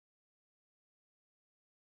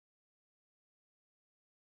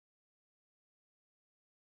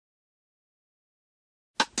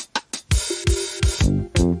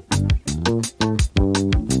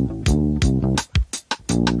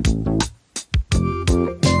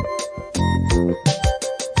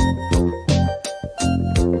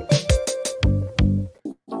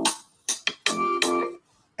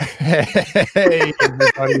Hey,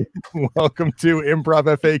 everybody. Welcome to Improv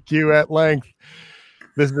FAQ at Length.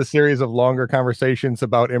 This is a series of longer conversations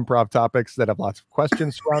about improv topics that have lots of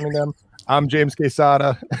questions surrounding them. I'm James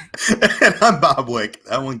Quesada. And I'm Bob Wick.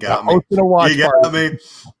 That one got me. Hosting a watch You got party. me.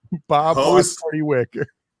 Bob Watch Party Wick.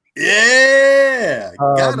 Yeah.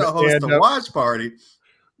 Gotta host a watch party.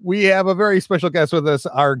 We have a very special guest with us,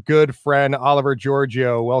 our good friend, Oliver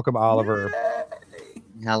Georgiou. Welcome, Oliver. Yay.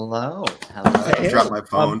 Hello. I dropped my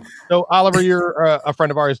phone. So, Oliver, you're a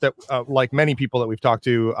friend of ours that, like many people that we've talked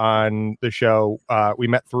to on the show, we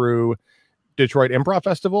met through Detroit Improv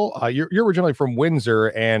Festival. You're originally from Windsor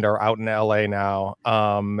and are out in LA now.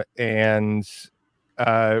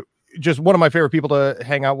 Just one of my favorite people to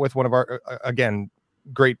hang out with. One of our, again,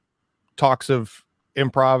 great talks of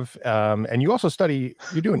improv. And you also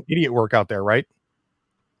you're doing idiot work out there, right?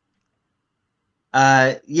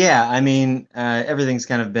 Yeah, I mean, everything's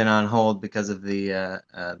kind of been on hold because of the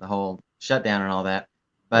whole shutdown and all that.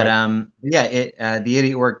 But yeah, the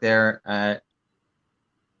idiot work there.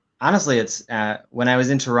 Honestly, it's when I was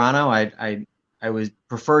in Toronto, I would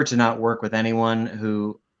prefer to not work with anyone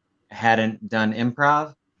who hadn't done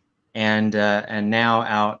improv, and now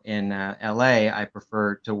out in LA, I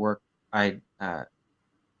prefer to work. I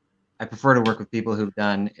prefer to work with people who've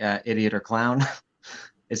done idiot or clown.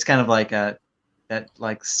 It's kind of like that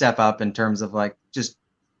like step up in terms of like just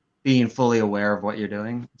being fully aware of what you're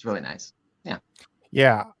doing. It's really nice.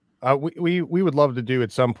 Yeah. We would love to do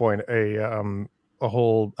at some point a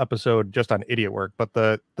whole episode just on idiot work, but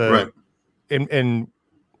right. and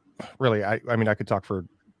really, I mean, I could talk for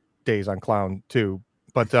days on clown too,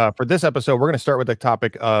 but for this episode, we're going to start with the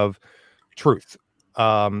topic of truth,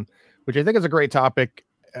 which I think is a great topic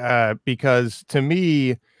because to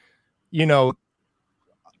me, you know,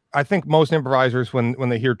 I think most improvisers, when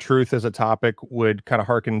they hear truth as a topic, would kind of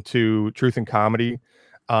hearken to Truth in Comedy,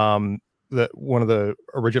 one of the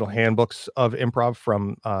original handbooks of improv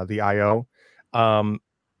from the IO,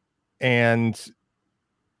 and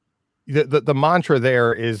the mantra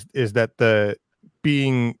there is that the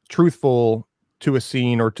being truthful to a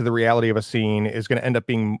scene or to the reality of a scene is going to end up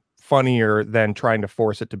being funnier than trying to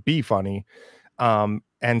force it to be funny,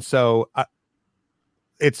 and so.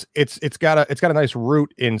 It's got a nice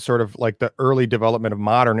root in sort of like the early development of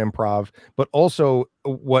modern improv, but also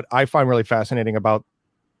what I find really fascinating about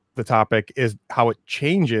the topic is how it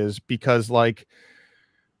changes, because like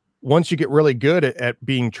once you get really good at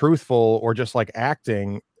being truthful or just like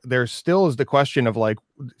acting, there still is the question of like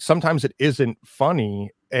sometimes it isn't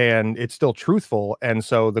funny and it's still truthful, and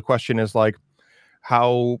so the question is like,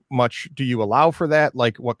 how much do you allow for that?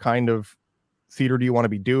 Like what kind of theater do you want to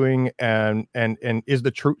be doing, and is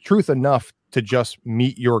the truth enough to just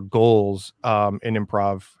meet your goals in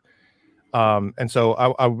improv? And so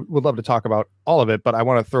I would love to talk about all of it, but I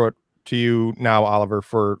want to throw it to you now, Oliver,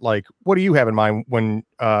 for like, what do you have in mind when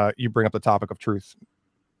you bring up the topic of truth?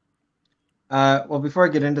 Well, before I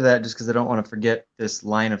get into that, just because I don't want to forget this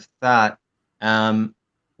line of thought,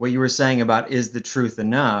 what you were saying about is the truth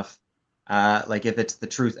enough, like if it's the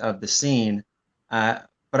truth of the scene,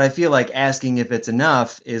 but I feel like asking if it's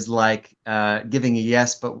enough is like giving a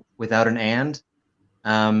yes, but without an and.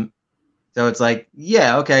 So it's like,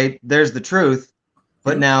 yeah, okay, there's the truth,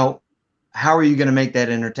 but now how are you going to make that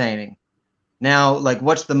entertaining? Now, like,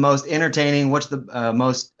 what's the most entertaining? What's the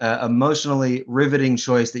most emotionally riveting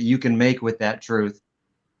choice that you can make with that truth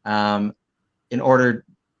in order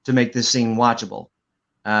to make this scene watchable?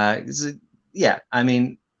 Yeah, I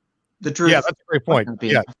mean, the truth. Yeah, that's a great point.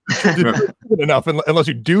 Yeah, good enough unless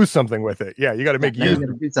you do something with it. Yeah, you got to make use.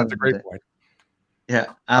 That's a great point. Yeah.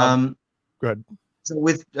 Go ahead. So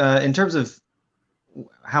with in terms of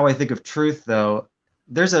how I think of truth, though,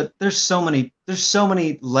 there's so many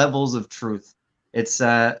levels of truth. It's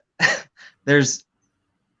there's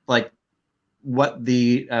like what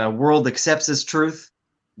the world accepts as truth.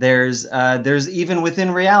 There's even within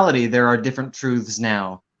reality there are different truths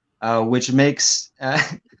now, which makes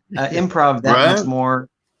improv that much more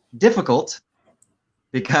difficult,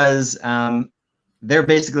 because they're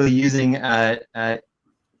basically using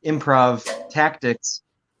improv tactics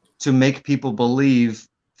to make people believe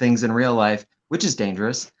things in real life, which is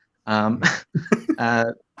dangerous. But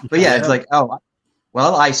yeah, it's like, oh,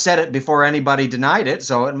 well, I said it before anybody denied it,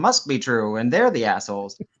 so it must be true, and they're the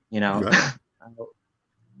assholes, you know. Right.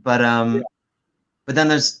 But then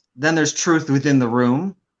there's truth within the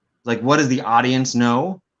room. Like, what does the audience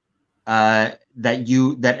know that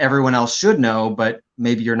everyone else should know, but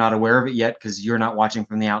maybe you're not aware of it yet because you're not watching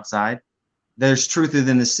from the outside? There's truth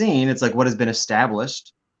within the scene. It's like, what has been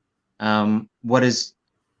established? What is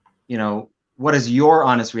your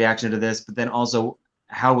honest reaction to this? But then also,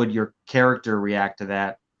 how would your character react to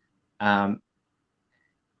that? And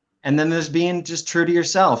then there's being just true to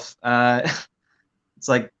yourself. It's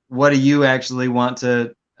like, what do you actually want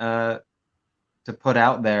to put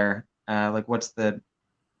out there? Like, what's the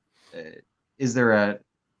is there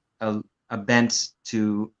a bent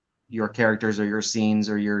to your characters or your scenes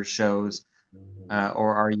or your shows,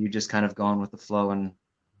 or are you just kind of going with the flow and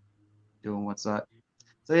doing what's up?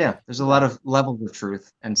 So yeah, there's a lot of levels of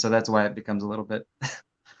truth, and so that's why it becomes a little bit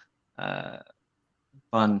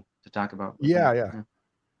fun to talk about. Yeah.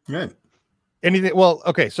 Right. Anything? Well,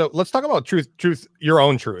 okay. So let's talk about truth, your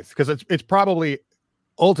own truth, because it's probably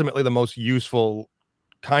ultimately the most useful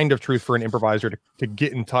kind of truth for an improviser to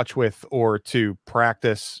get in touch with or to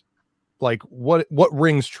practice. Like what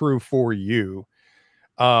rings true for you.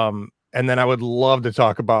 And then I would love to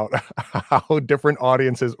talk about how different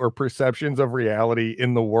audiences or perceptions of reality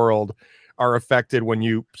in the world are affected when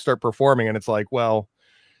you start performing. And it's like, well,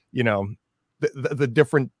 you know, the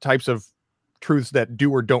different types of truths that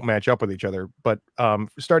do or don't match up with each other. But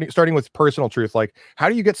starting with personal truth, like how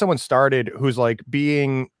do you get someone started who's like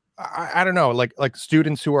being, I don't know, like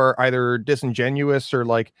students who are either disingenuous or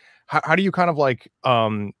like, how do you kind of like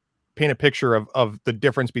paint a picture of the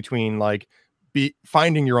difference between like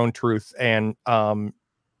finding your own truth and I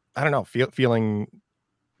don't know, feeling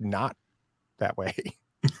not that way?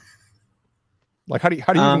 Like how do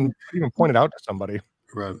you even point it out to somebody?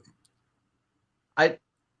 Right.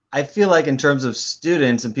 I feel like in terms of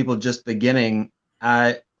students and people just beginning,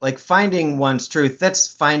 like finding one's truth,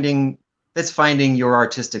 that's finding your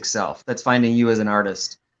artistic self. That's finding you as an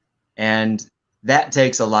artist. And that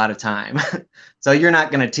takes a lot of time. So you're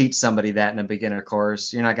not going to teach somebody that in a beginner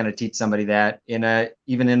course. You're not going to teach somebody that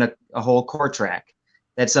even in a whole core track.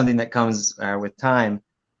 That's something that comes with time.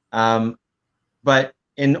 But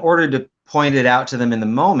in order to point it out to them in the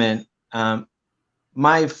moment,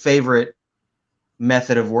 my favorite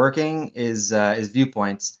method of working is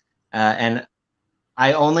viewpoints. And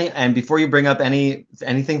before you bring up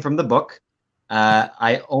anything from the book,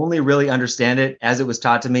 I only really understand it as it was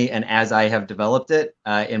taught to me and as I have developed it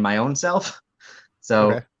in my own self.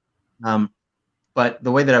 So, okay. But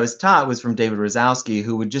the way that I was taught was from David Rosowski,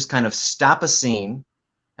 who would just kind of stop a scene.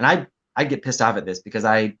 And I'd get pissed off at this because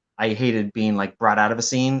I hated being like brought out of a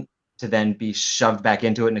scene to then be shoved back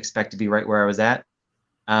into it and expect to be right where I was at.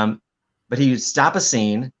 But he would stop a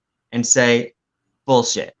scene and say,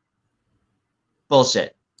 bullshit. You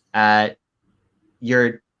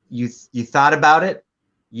thought about it.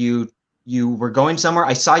 You were going somewhere.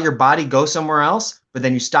 I saw your body go somewhere else, but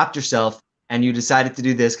then you stopped yourself and you decided to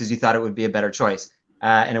do this because you thought it would be a better choice.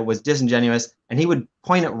 And it was disingenuous. And he would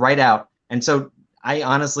point it right out. And so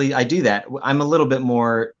I do that. I'm a little bit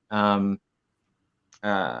more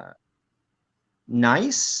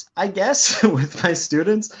nice, I guess, with my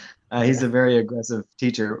students. He's a very aggressive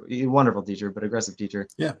teacher, a wonderful teacher, but aggressive teacher.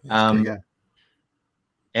 Yeah.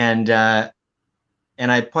 And I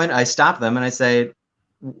stop them and I say,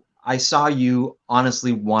 I saw you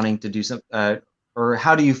honestly wanting to do something, or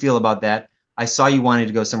how do you feel about that? I saw you wanting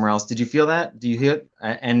to go somewhere else. Did you feel that? Do you hear it?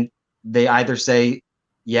 And they either say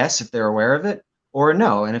yes if they're aware of it, or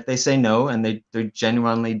no. And if they say no and they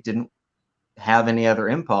genuinely didn't have any other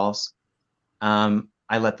impulse,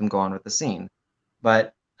 I let them go on with the scene.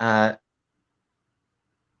 But yeah,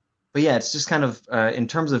 it's just kind of in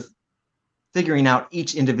terms of figuring out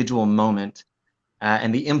each individual moment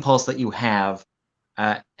and the impulse that you have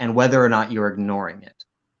and whether or not you're ignoring it.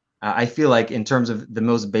 I feel like in terms of the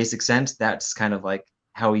most basic sense, that's kind of like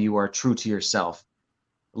how you are true to yourself.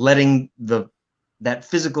 Letting that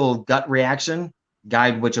physical gut reaction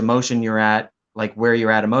guide which emotion you're at, like where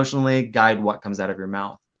you're at emotionally, guide what comes out of your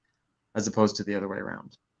mouth, as opposed to the other way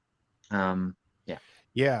around.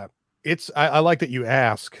 Yeah. I like that you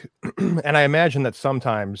ask. And I imagine that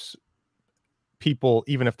sometimes people,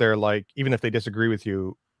 even if they disagree with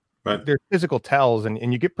you, right, there's physical tells,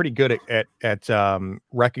 and you get pretty good at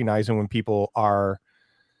recognizing when people are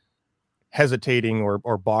hesitating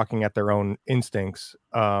or balking at their own instincts.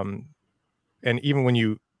 And even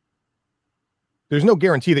when there's no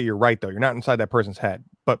guarantee that you're right, though. You're not inside that person's head.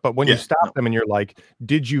 But when you stop them and you're like,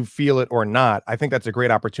 did you feel it or not? I think that's a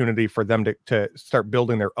great opportunity for them to start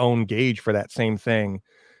building their own gauge for that same thing.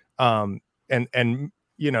 And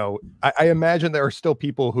you know, I imagine there are still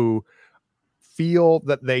people who feel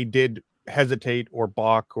that they did hesitate or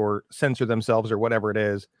balk or censor themselves or whatever it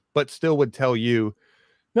is, but still would tell you,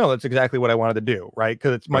 no, that's exactly what I wanted to do, right?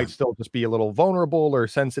 Because it might still just be a little vulnerable or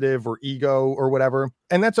sensitive or ego or whatever,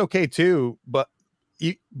 and that's okay too. But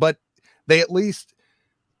they at least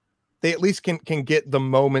can get the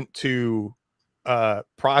moment to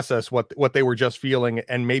process what they were just feeling,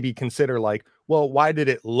 and maybe consider like, well, why did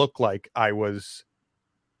it look like I was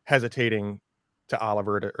hesitating to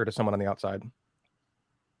Oliver or to someone on the outside?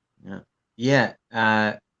 Yeah.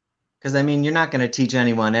 Because I mean, you're not going to teach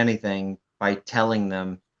anyone anything by telling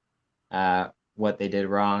them what they did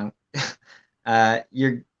wrong.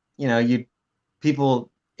 You people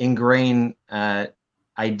ingrain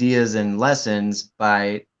ideas and lessons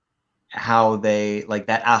by how they, like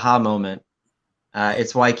that aha moment.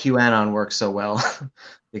 It's why QAnon works so well,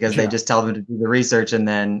 because they just tell them to do the research, and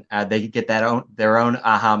then they get their own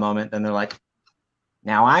aha moment, and they're like,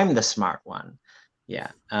 now I'm the smart one. Yeah.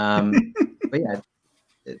 But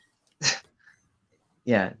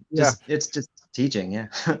yeah, it's just teaching. Yeah,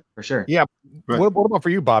 for sure. Yeah. Right. What about for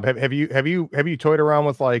you, Bob? Have you toyed around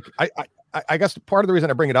with like, I guess part of the reason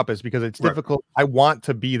I bring it up is because it's difficult. I want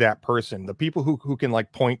to be that person, the people who can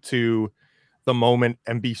like point to the moment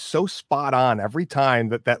and be so spot on every time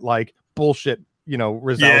that like bullshit,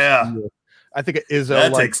 results. Yeah. I think it is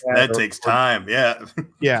that takes time. Yeah.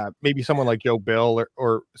 Yeah. Maybe someone like Joe Bill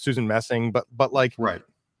or Susan Messing, but like, right.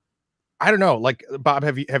 I don't know. Like, Bob,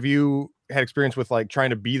 have you had experience with like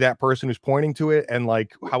trying to be that person who's pointing to it, and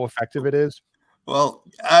like how effective it is? Well,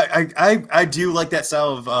 I do like that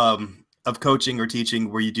style of coaching or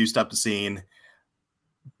teaching where you do stop the scene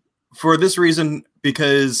for this reason,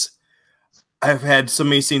 because I've had so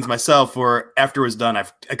many scenes myself where after it was done, I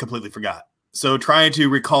completely forgot. So trying to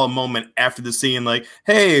recall a moment after the scene, like,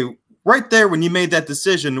 hey, right there when you made that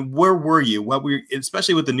decision, where were you? What were you,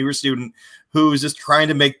 especially with the newer student who's just trying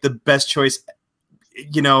to make the best choice,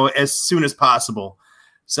 as soon as possible.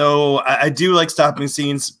 So I do like stopping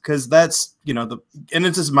scenes because that's, and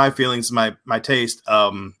it's just my feelings, my taste.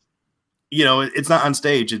 It's not on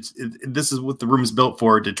stage. This is what the room is built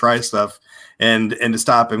for, to try stuff and to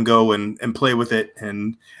stop and go and play with it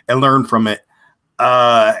and learn from it.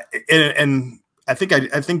 And I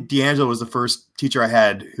think D'Angelo was the first teacher I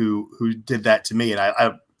had who did that to me. And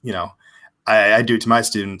I do it to my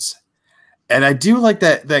students. And I do like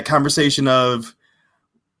that conversation of,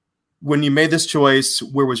 when you made this choice,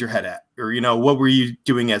 where was your head at? Or, what were you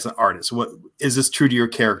doing as an artist? What is this true to your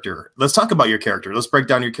character? Let's talk about your character. Let's break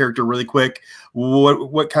down your character really quick.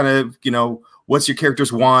 What kind of, what's your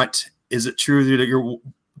character's want? Is it true that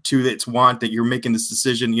to its want that you're making this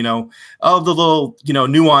decision? All the little,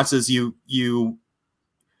 nuances you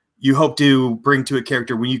hope to bring to a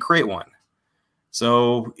character when you create one.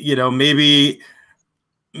 So,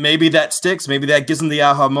 maybe that sticks, maybe that gives them the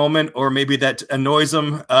aha moment, or maybe that annoys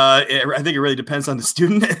them. I think it really depends on the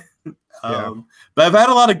student. But I've had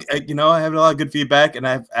a lot of, I have a lot of good feedback, and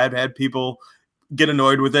I've had people get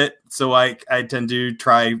annoyed with it. So I tend to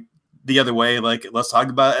try the other way. Like, let's talk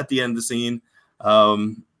about it at the end of the scene.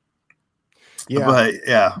 But you're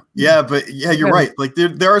right. Like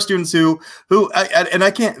there are students who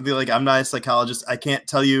I can't be like, I'm not a psychologist. I can't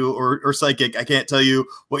tell you, or psychic. I can't tell you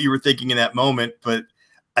what you were thinking in that moment, but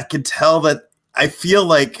I can tell that I feel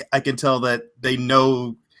like I can tell that they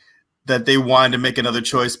know that they wanted to make another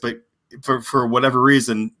choice, but for whatever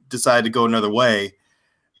reason decided to go another way,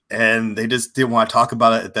 and they just didn't want to talk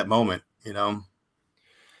about it at that moment,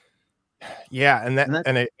 Yeah, and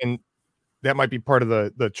that might be part of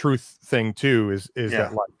the truth thing too. Is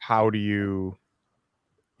that like, how do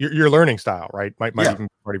your learning style, right? Might even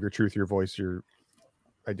be part of your truth, your voice, your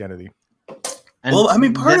identity. And well, I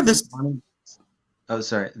mean, part of this. Oh,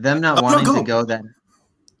 sorry. Them not wanting to go that.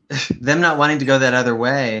 Them not wanting to go that other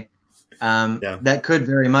way. That could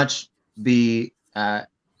very much be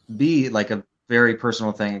like a very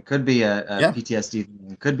personal thing. It could be a PTSD thing.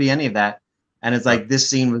 It could be any of that. And it's like this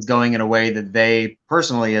scene was going in a way that they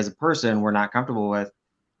personally, as a person, were not comfortable with.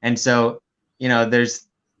 And so, there's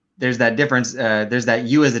that difference. There's that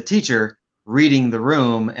you as a teacher reading the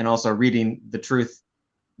room and also reading the truth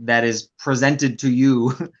that is presented to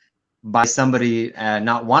you by somebody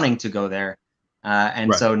not wanting to go there.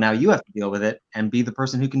 So now you have to deal with it and be the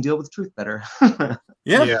person who can deal with truth better. But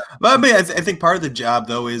I mean, I think part of the job,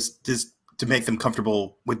 though, is just to make them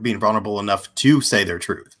comfortable with being vulnerable enough to say their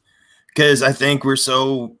truth. Because I think we're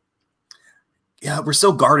so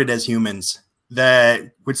guarded as humans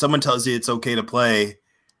that when someone tells you it's okay to play,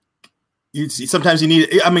 sometimes you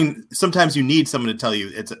need someone to tell you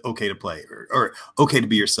it's okay to play or okay to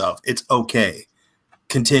be yourself. It's okay.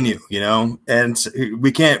 Continue, and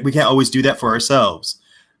we can't always do that for ourselves.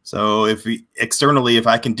 So if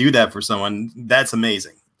I can do that for someone, that's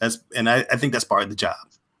amazing. I think that's part of the job.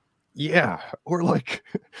 Yeah. Or like,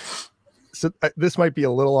 so this might be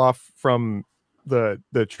a little off from the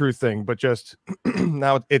truth thing, but just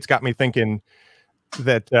now it's got me thinking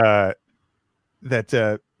that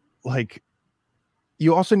like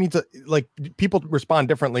you also need to, like, people respond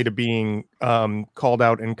differently to being called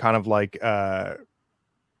out in kind of like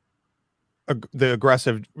the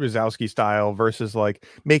aggressive Wazowski style versus like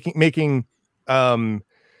making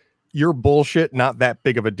your bullshit not that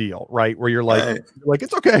big of a deal, right? Where you're like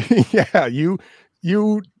it's okay. Yeah, you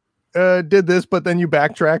did this, but then you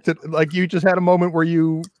backtracked it. Like you just had a moment where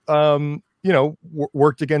you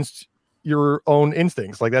worked against your own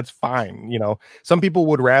instincts. Like that's fine. Some people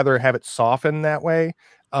would rather have it soften that way.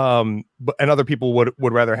 But and other people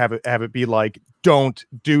would rather have it be like, don't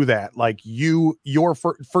do that. Like your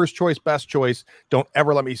first choice, best choice. Don't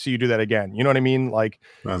ever let me see you do that again. You know what I mean? Like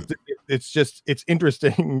it's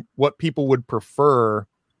interesting what people would prefer,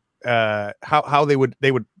 how they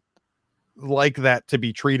would like that to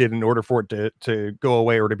be treated in order for it to go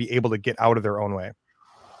away or to be able to get out of their own way.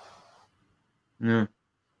 Yeah.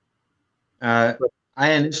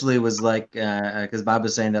 I initially was like, because Bob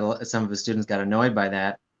was saying that some of his students got annoyed by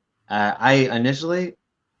that. I initially,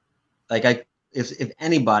 like, if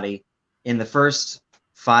anybody in the first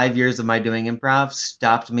 5 years of my doing improv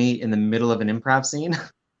stopped me in the middle of an improv scene,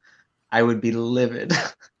 I would be livid.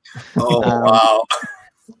 Oh, wow.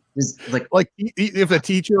 Like if a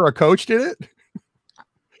teacher or a coach did it?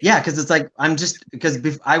 Yeah, because it's like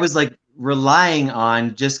because I was like relying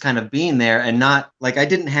on just kind of being there and not like I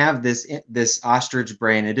didn't have this ostrich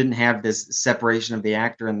brain. I didn't have this separation of the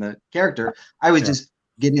actor and the character. I was just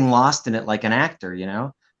getting lost in it like an actor,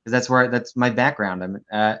 because that's my background.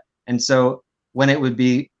 And so when it would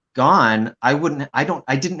be gone, I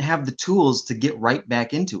didn't have the tools to get right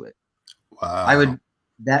back into it. Wow.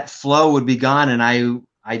 That flow would be gone, and I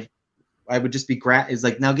would just be it's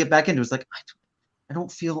like, now get back into it. It's like I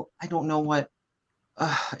don't know what,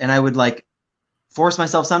 and I would like force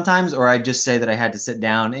myself sometimes, or I'd just say that I had to sit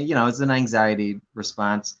down. And, it's an anxiety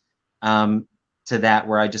response to that,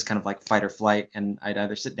 where I just kind of like fight or flight, and I'd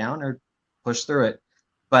either sit down or push through it.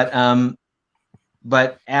 But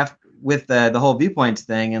after with the whole viewpoints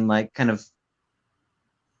thing, and like kind of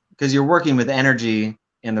because you're working with energy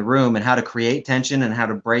in the room and how to create tension and how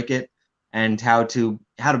to break it and how to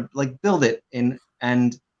like build it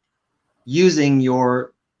and using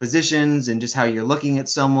your positions and just how you're looking at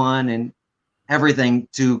someone and everything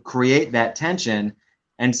to create that tension.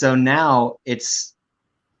 And so now it's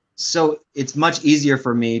much easier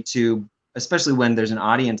for me to, especially when there's an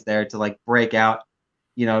audience there, to like break out,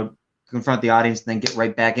 confront the audience and then get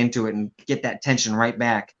right back into it and get that tension right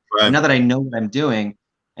back. Right. Now that I know what I'm doing.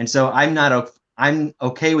 And so I'm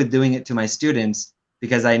okay with doing it to my students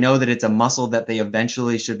because I know that it's a muscle that they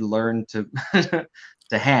eventually should learn to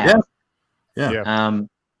to have. Yeah.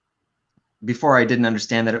 Before I didn't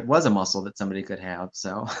understand that it was a muscle that somebody could have.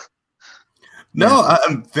 So no,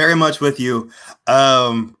 I'm very much with you.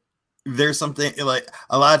 There's something like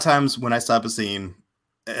a lot of times when I stop a scene,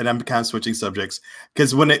 and I'm kind of switching subjects,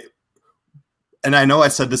 because and I know I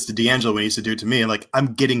said this to D'Angelo when he used to do it to me, and like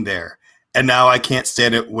I'm getting there, and now I can't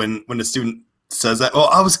stand it when a student says that. Oh,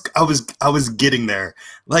 I was getting there.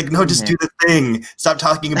 Like, no, just do the thing. Stop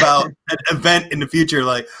talking about an event in the future.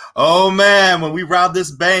 Like, oh man, when we rob this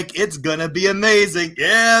bank, it's gonna be amazing.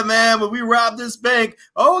 Yeah, man, when we rob this bank,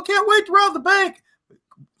 oh, I can't wait to rob the bank.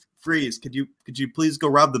 Freeze. Could you please go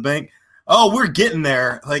rob the bank? Oh, we're getting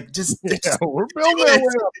there. Like, we're building our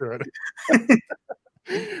way up to it.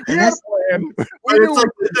 It's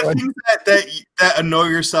like the things that annoy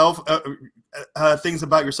yourself. Things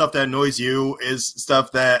about yourself that annoys you is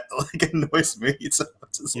stuff that like annoys me. So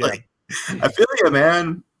it's just like, I feel you,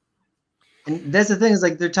 man. And that's the thing, is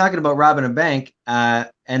like they're talking about robbing a bank,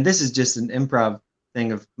 and this is just an improv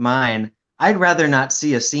thing of mine. I'd rather not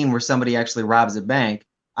see a scene where somebody actually robs a bank.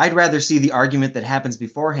 I'd rather see the argument that happens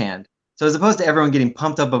beforehand. So as opposed to everyone getting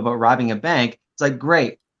pumped up about robbing a bank, it's like,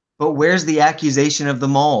 great, but where's the accusation of the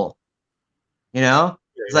mole?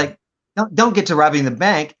 It's like, don't get to robbing the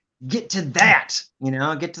bank. Get to that,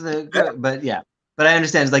 get to the, but I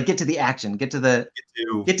understand. It's like, get to the action, get to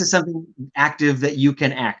something active that you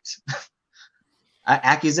can act.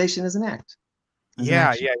 Accusation is an act.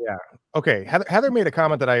 Yeah. Okay. Heather made a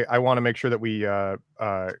comment that I want to make sure that we,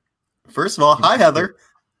 first of all, hi, Heather.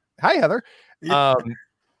 Hi, Heather.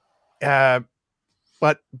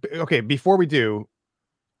 But okay, before we do,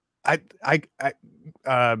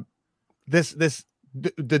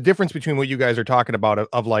 the difference between what you guys are talking about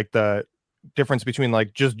of like the difference between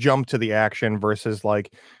like just jump to the action versus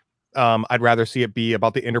like I'd rather see it be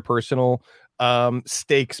about the interpersonal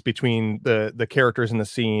stakes between the characters in the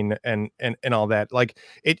scene and all that. Like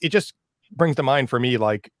it just brings to mind for me,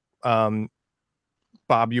 like Bob,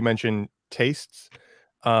 you mentioned tastes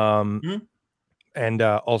and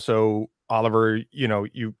also Oliver, you know,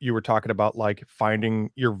 you were talking about like finding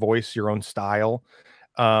your voice, your own style.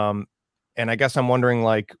 And I guess I'm wondering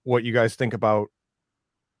like what you guys think about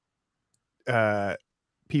uh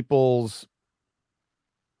people's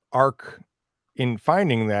arc in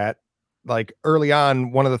finding that. Like early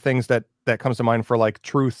on, one of the things that comes to mind for like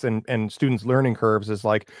truth and students learning curves is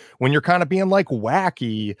like when you're kind of being like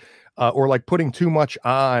wacky, or like putting too much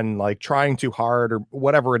on, like trying too hard or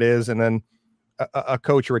whatever it is, and then a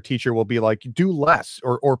coach or a teacher will be like, do less,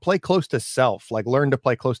 or play close to self, like learn to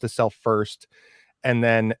play close to self first, and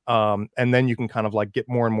then you can kind of like get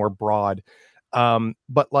more and more broad.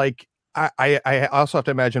 But like I also have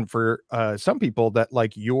to imagine for some people that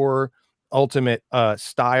like your ultimate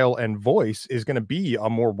style and voice is going to be a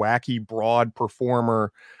more wacky, broad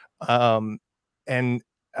performer. And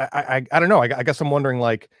I don't know. I guess I'm wondering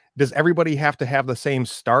like, does everybody have to have the same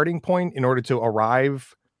starting point in order to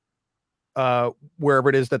arrive wherever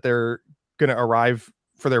it is that they're going to arrive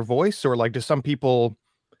for their voice, or like, do some people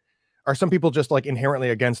are some people just like inherently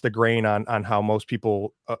against the grain on how most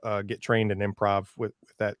people get trained in improv with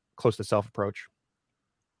that close to self approach?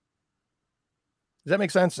 Does that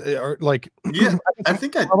make sense? Or like, Yeah, I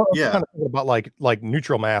think I I'm yeah. kind of thinking about like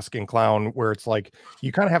neutral mask and clown, where it's like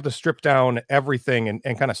you kind of have to strip down everything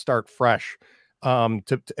and kind of start fresh, and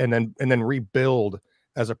then rebuild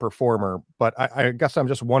as a performer. But I guess I'm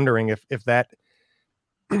just wondering if that,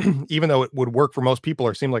 even though it would work for most people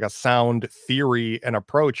or seem like a sound theory and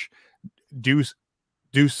approach, do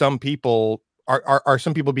do some people are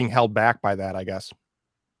some people being held back by that, I guess?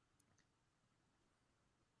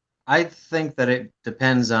 I think that it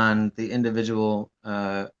depends on the individual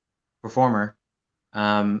performer,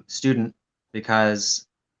 student, because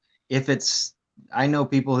if it's, I know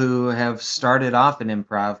people who have started off in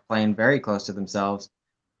improv playing very close to themselves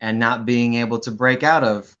and not being able to break out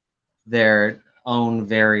of their own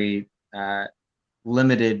very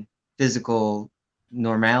limited physical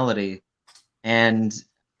normality, and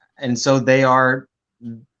so they are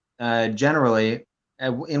generally,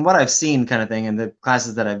 in what I've seen, kind of thing, in the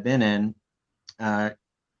classes that I've been in, uh,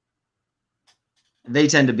 they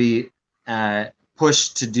tend to be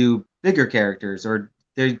pushed to do bigger characters, or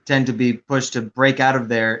they tend to be pushed to break out of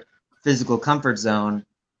their physical comfort zone.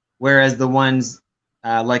 Whereas the ones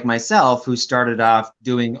like myself, who started off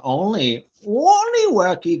doing only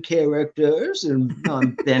wacky characters, and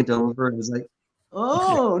I'm bent over and was like,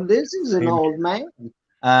 oh, this is an old man.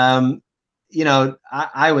 You know,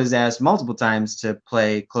 I was asked multiple times to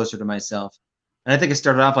play closer to myself. And I think I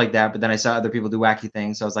started off like that, but then I saw other people do wacky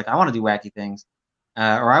things. So I was like, I want to do wacky things,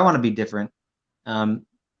 or I want to be different.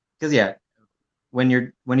 Because yeah, when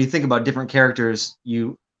you think about different characters,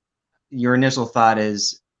 your initial thought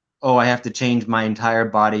is, oh, I have to change my entire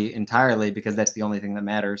body entirely because that's the only thing that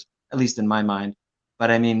matters, at least in my mind.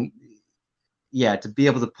 But I mean, yeah, to be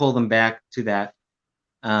able to pull them back to that,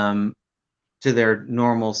 to their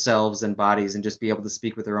normal selves and bodies, and just be able to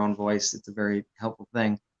speak with their own voice, it's a very helpful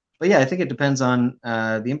thing. But yeah, I think it depends on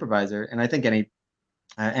the improviser, and I think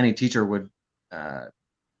any teacher would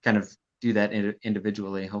kind of do that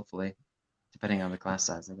individually, hopefully, depending on the class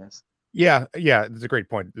size, I guess. Yeah, it's a great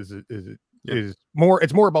point. Is more,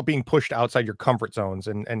 it's more about being pushed outside your comfort zones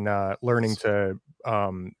and learning to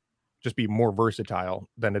just be more versatile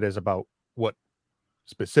than it is about what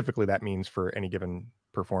specifically that means for any given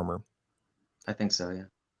performer. I think so, yeah.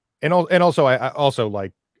 And also I also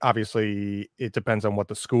like, obviously it depends on what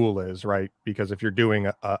the school is, right? Because if you're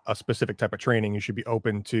doing a specific type of training, you should be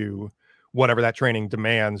open to whatever that training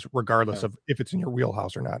demands, regardless of if it's in your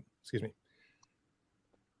wheelhouse or not. Excuse me.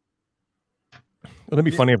 It'd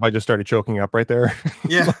be funny if I just started choking up right there.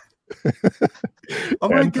 Yeah. Oh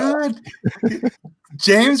my God.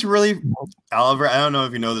 James really, Oliver, I don't know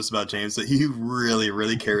if you know this about James, but he really,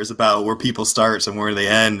 really cares about where people start and where they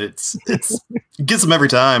end. It gets them every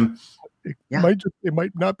time. Yeah. It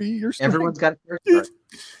might not be your strength. Everyone's got their start.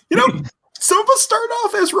 You know, some of us start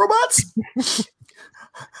off as robots.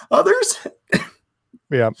 Others.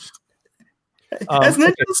 Yeah.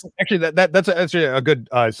 Okay. Actually, that's actually a good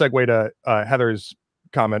segue to Heather's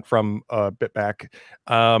comment from a bit back.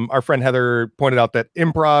 Our friend Heather pointed out that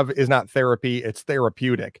improv is not therapy, it's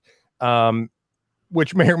therapeutic,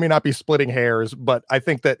 which may or may not be splitting hairs, but I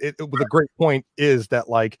think that the great point is that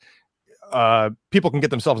like people can get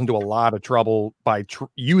themselves into a lot of trouble by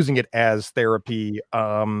using it as therapy.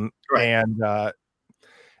 Right. And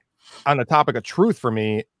on the topic of truth, for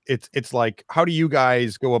me, it's like, how do you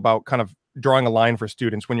guys go about kind of drawing a line for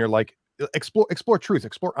students when you're like, explore truth,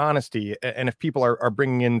 explore honesty, and if people are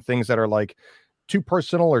bringing in things that are like too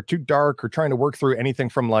personal or too dark, or trying to work through anything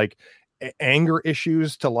from like anger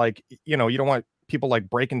issues to like, you know, you don't want people like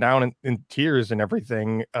breaking down in tears and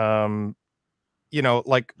everything. You know,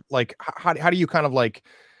 like how do you kind of like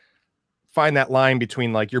find that line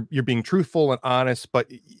between like you're being truthful and honest, but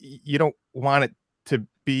you don't want it to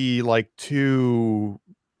be like too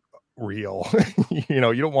real. You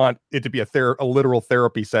know, you don't want it to be a literal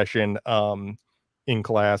therapy session in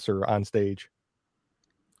class or on stage.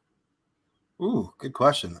 Ooh, good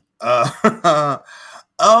question. I've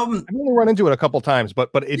only run into it a couple times, but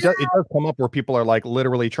it does come up where people are like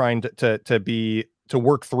literally trying to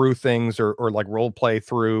work through things or like role play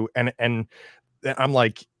through, and I'm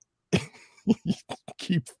like,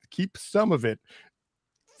 keep some of it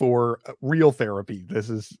for real therapy. This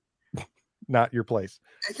is not your place.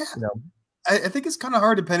 Yeah. You know? I think it's kind of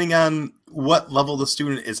hard depending on what level the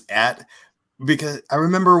student is at, because I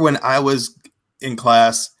remember when I was in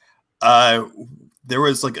class, there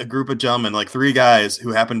was like a group of gentlemen, like 3 guys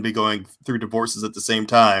who happened to be going through divorces at the same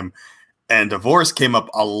time, and divorce came up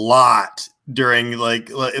a lot during like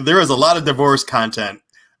there was a lot of divorce content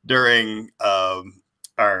during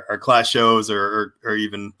our class shows or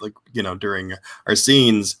even like, you know, during our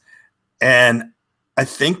scenes. And I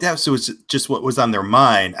think that was just what was on their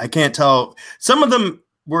mind. I can't tell. Some of them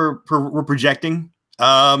were projecting.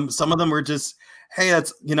 Some of them were just, hey,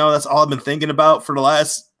 that's all I've been thinking about for the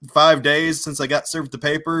last 5 days since I got served the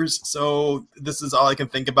papers. So this is all I can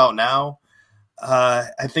think about now.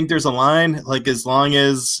 I think there's a line, like, as long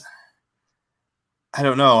as, I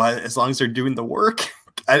don't know, as long as they're doing the work.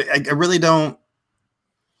 I really don't.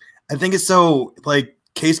 I think it's so like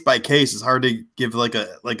case by case. It's hard to give like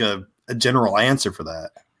a general answer for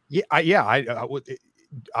that. Yeah.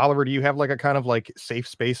 Oliver, do you have like a kind of like safe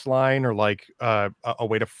space line or like a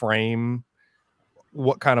way to frame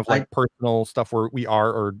what kind of like personal stuff we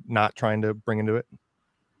are or not trying to bring into it?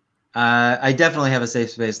 I definitely have a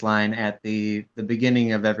safe space line at the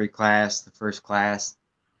beginning of every class, the first class,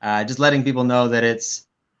 just letting people know that it's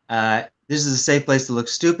this is a safe place to look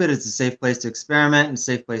stupid. It's a safe place to experiment and a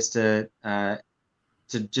safe place to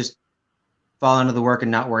just fall into the work and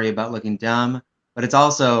not worry about looking dumb. But it's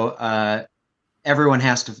also everyone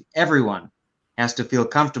has to feel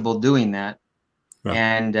comfortable doing that,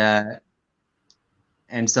 yeah.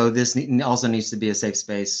 And so this also needs to be a safe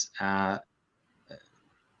space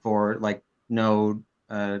for like no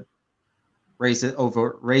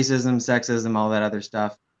racism, sexism, all that other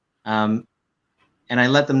stuff. And I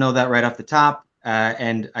let them know that right off the top.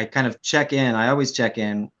 And I kind of check in. I always check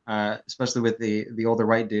in, especially with the older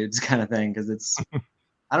white dudes kind of thing, because it's,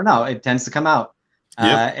 I don't know, it tends to come out.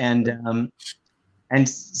 Yep. And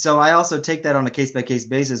so I also take that on a case-by-case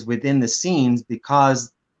basis within the scenes,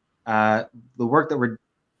 because the work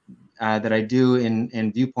that I do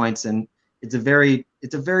in viewpoints, and it's a very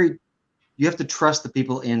you have to trust the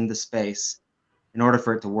people in the space in order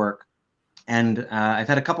for it to work. And I've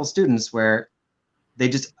had a couple students where they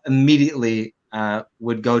just immediately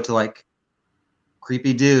would go to like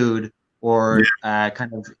creepy dude or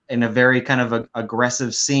kind of in a very kind of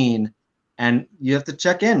aggressive scene, and you have to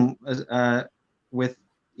check in with,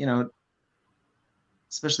 you know,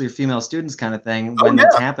 especially your female students kind of thing when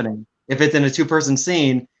that's happening. If it's in a 2-person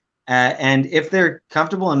scene, and if they're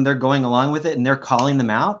comfortable and they're going along with it and they're calling them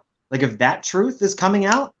out, like if that truth is coming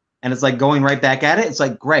out and it's like going right back at it, it's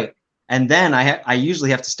like, great. And then I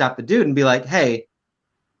usually have to stop the dude and be like, hey,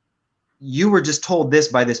 you were just told this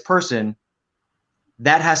by this person.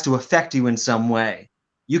 That has to affect you in some way.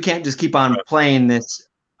 You can't just keep on playing this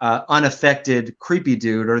unaffected creepy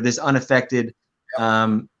dude or this unaffected,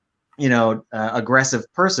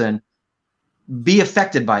 aggressive person. Be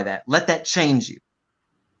affected by that. Let that change you.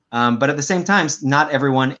 But at the same time, not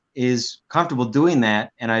everyone is comfortable doing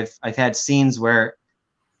that. And I've had scenes where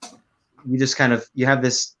you just kind of, you have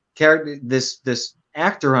this character, this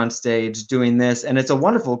actor on stage doing this, and it's a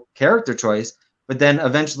wonderful character choice. But then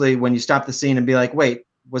eventually, when you stop the scene and be like, wait,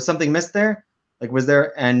 was something missed there? Like, was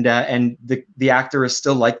there? And the actor is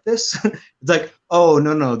still like this. It's like, oh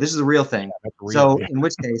no, this is a real thing. So in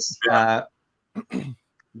which case,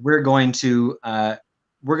 we're going to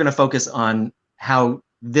focus on how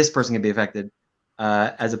this person can be affected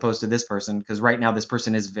as opposed to this person, because right now this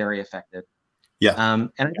person is very affected. Yeah.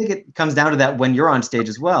 And I think it comes down to that when you're on stage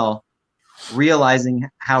as well, realizing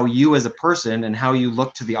how you as a person and how you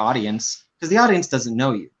look to the audience, because the audience doesn't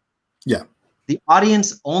know you. Yeah. The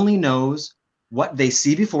audience only knows what they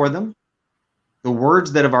see before them, the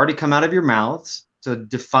words that have already come out of your mouths to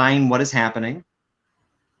define what is happening,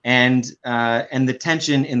 and the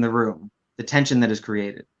tension in the room, the tension that is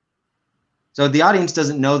created. So the audience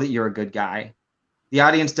doesn't know that you're a good guy. The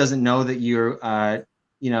audience doesn't know that you're, that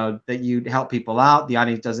you help people out. The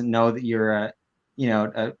audience doesn't know that you're a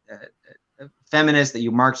feminist, that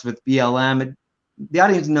you marched with BLM. The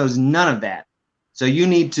audience knows none of that. So you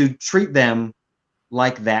need to treat them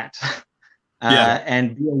like that,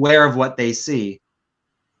 and be aware of what they see.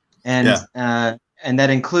 And and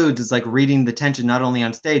that includes, it's like reading the tension not only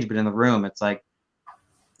on stage but in the room. It's like,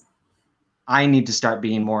 I need to start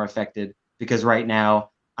being more affected because right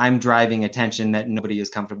now I'm driving a tension that nobody is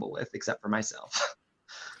comfortable with except for myself.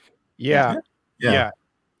 Yeah.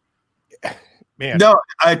 Man. No,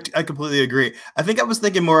 I completely agree. I think I was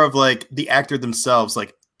thinking more of like the actor themselves,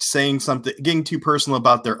 like saying something, getting too personal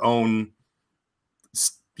about their own,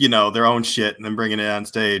 their own shit, and then bringing it on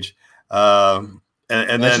stage, and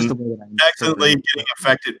then accidentally getting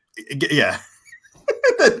affected. Yeah,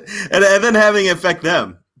 and then having it affect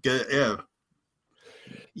them. Yeah.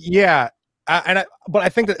 Yeah, but I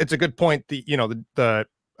think that it's a good point. That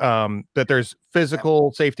there's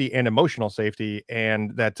physical safety and emotional safety,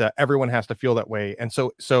 and that everyone has to feel that way. And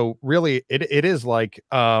so really, it is like,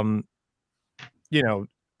 if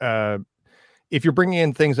you're bringing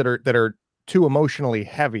in things that are too emotionally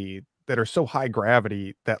heavy, that are so high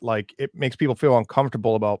gravity that like it makes people feel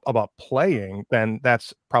uncomfortable about playing, then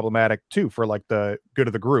that's problematic too for like the good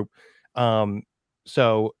of the group.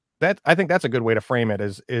 So that, I think that's a good way to frame it,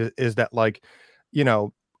 is that like,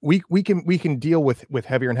 we can deal with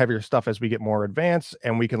heavier and heavier stuff as we get more advanced,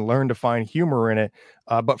 and we can learn to find humor in it.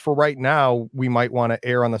 But for right now, we might want to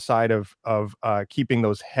err on the side of keeping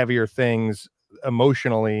those heavier things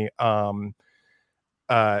emotionally on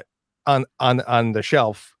the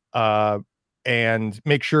shelf, and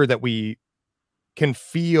make sure that we can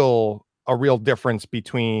feel a real difference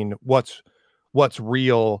between what's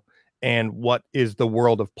real and what is the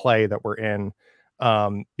world of play that we're in.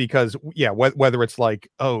 Because whether it's like,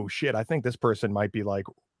 oh shit, I think this person might be like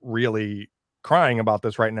really crying about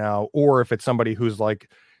this right now, or if it's somebody who's like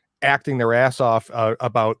acting their ass off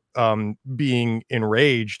about being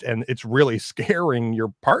enraged, and it's really scaring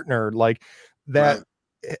your partner, like that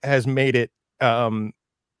has made it harder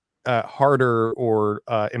or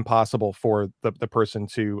impossible for the person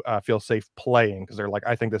to feel safe playing, because they're like,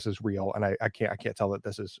 I think this is real, and I can't tell that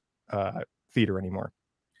this is theater anymore.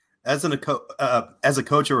 As a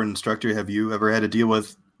coach or an instructor, have you ever had to deal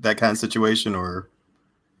with that kind of situation or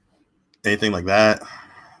anything like that?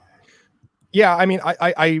 Yeah, I mean, I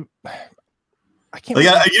can't. Like,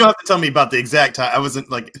 you don't have to tell me about the exact time. I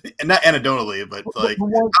wasn't like, not anecdotally, but like, how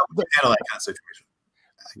would you handle that kind of situation?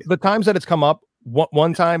 The times that it's come up,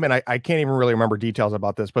 one time, and I can't even really remember details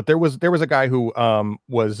about this, but there was a guy who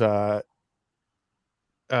was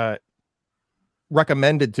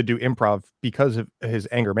recommended to do improv because of his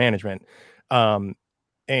anger management, and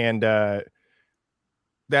that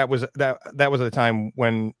was the time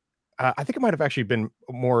when I think it might have actually been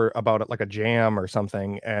more about it, like a jam or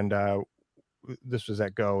something, and this was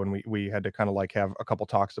at Go, and we had to kind of like have a couple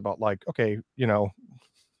talks about like, okay, you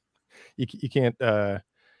can't,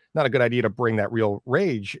 not a good idea to bring that real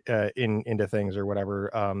rage into things or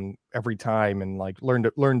whatever every time, and like learn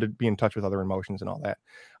to be in touch with other emotions and all that.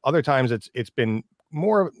 Other times it's been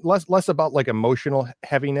less about like emotional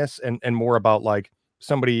heaviness, and more about like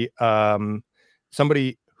somebody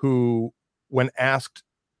who, when asked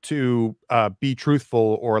to be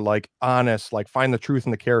truthful or like honest, like find the truth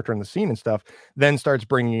in the character and the scene and stuff, then starts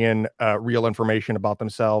bringing in real information about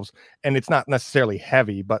themselves. And it's not necessarily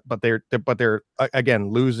heavy, but they're again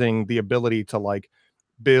losing the ability to like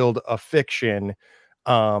build a fiction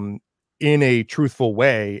in a truthful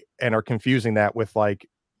way, and are confusing that with like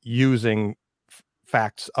using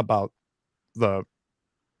facts about the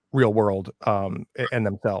real world and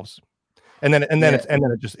themselves. And then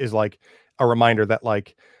it just is like a reminder that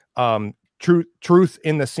like truth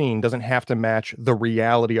in the scene doesn't have to match the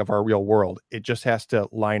reality of our real world. It just has to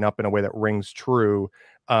line up in a way that rings true,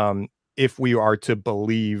 if we are to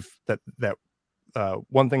believe that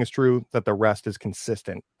one thing is true, that the rest is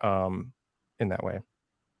consistent in that way.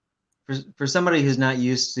 For somebody who's not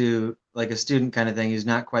used to, like a student kind of thing, who's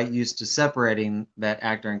not quite used to separating that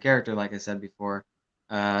actor and character, like I said before,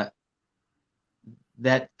 that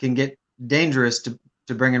can get dangerous to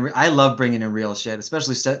bring in. I love bringing in real shit,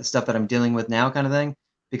 especially stuff that I'm dealing with now, kind of thing,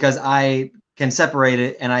 because I can separate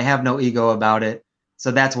it and I have no ego about it.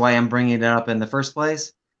 So that's why I'm bringing it up in the first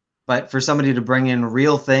place. But for somebody to bring in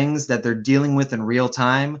real things that they're dealing with in real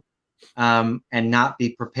time, and not be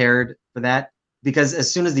prepared for that, because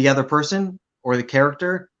as soon as the other person or the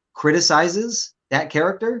character criticizes that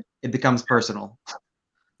character, it becomes personal.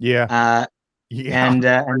 Yeah. And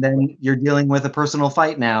then you're dealing with a personal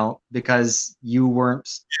fight now because you weren't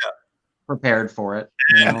prepared for it.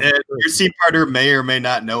 And your scene partner may or may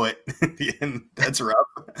not know it, and that's rough.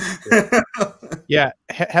 Yeah,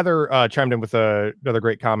 Heather chimed in with another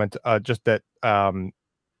great comment. Just that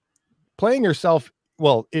playing yourself.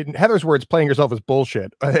 Well, in Heather's words, playing yourself is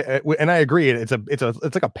bullshit, and I agree. It's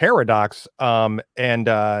like a paradox. And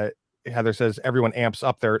Heather says everyone amps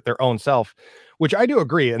up their own self, which I do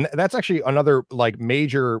agree, and that's actually another like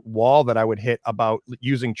major wall that I would hit about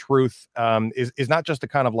using truth. Is not just a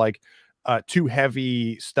kind of like too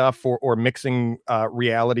heavy stuff or mixing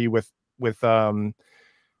reality with the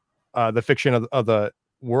fiction of the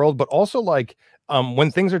world, but also like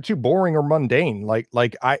when things are too boring or mundane. Like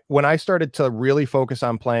when I started to really focus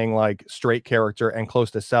on playing like straight character and close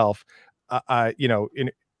to self,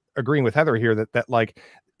 in agreeing with Heather here that like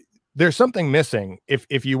there's something missing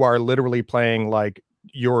if you are literally playing like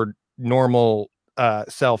your normal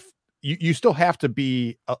self. You still have to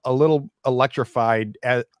be a little electrified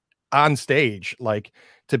on stage, like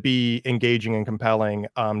to be engaging and compelling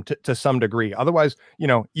to some degree. Otherwise,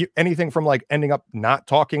 anything from like ending up not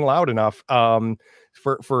talking loud enough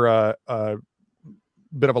for a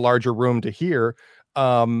bit of a larger room to hear,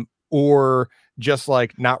 or just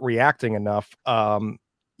like not reacting enough.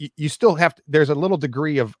 You still have to, there's a little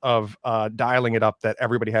degree of dialing it up that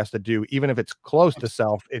everybody has to do, even if it's close to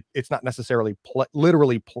self. It's not necessarily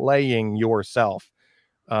literally playing yourself.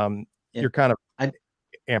 You're kind of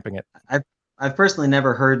amping it. I've personally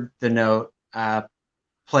never heard the note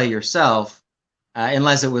play yourself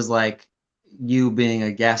unless it was like you being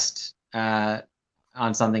a guest on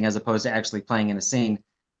something as opposed to actually playing in a scene.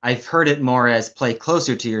 I've heard it more as play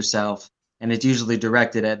closer to yourself, and it's usually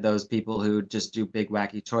directed at those people who just do big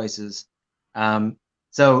wacky choices.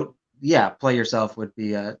 So yeah, play yourself would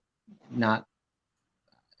be not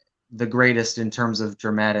the greatest in terms of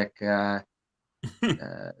dramatic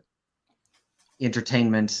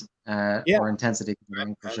entertainment or intensity,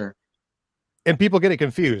 for sure. And people get it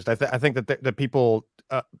confused. I think that the people,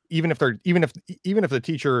 even if the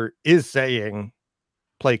teacher is saying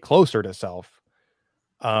play closer to self,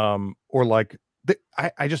 or like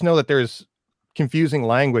I just know that there's confusing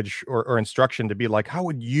language or instruction to be like, how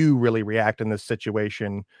would you really react in this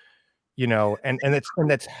situation? And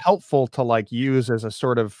that's helpful to like use as a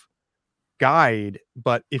sort of guide,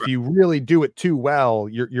 but if you really do it too well,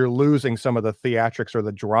 you're losing some of the theatrics or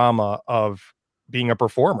the drama of being a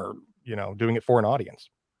performer, doing it for an audience.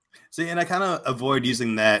 See, and I kind of avoid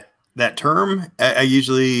using that term. I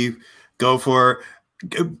usually go for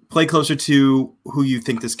play closer to who you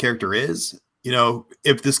think this character is.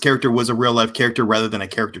 If this character was a real life character rather than a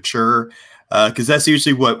caricature, because that's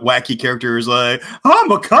usually what wacky characters like.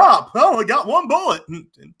 I'm a cop. I only got one bullet and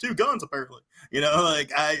 2 guns, apparently.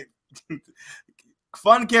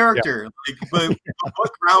 Fun character, but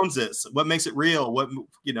what grounds this? What makes it real?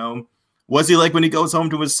 What's he like when he goes home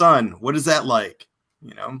to his son? What is that like?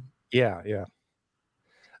 Yeah.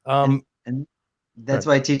 And that's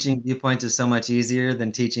why teaching viewpoints is so much easier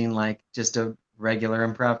than teaching like just a regular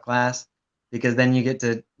improv class, because then you get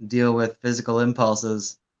to deal with physical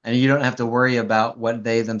impulses and you don't have to worry about what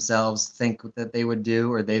they themselves think that they would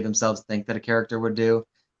do or they themselves think that a character would do,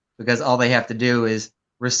 because all they have to do is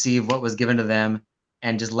receive what was given to them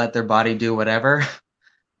and just let their body do whatever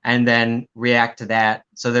and then react to that.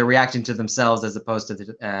 So they're reacting to themselves as opposed to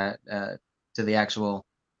the actual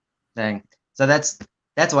thing. So that's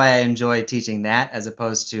why I enjoy teaching that as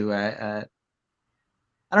opposed to I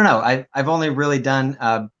don't know. I've only really done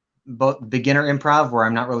both beginner improv where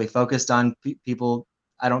I'm not really focused on people.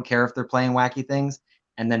 I don't care if they're playing wacky things,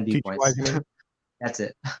 and then viewpoints. That's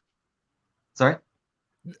it. Sorry.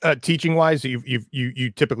 Teaching wise,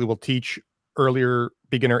 you typically will teach earlier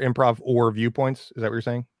beginner improv or viewpoints. Is that what you're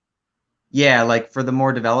saying? Yeah, like for the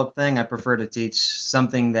more developed thing, I prefer to teach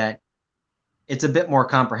something that it's a bit more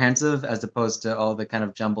comprehensive as opposed to all the kind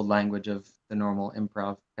of jumbled language of the normal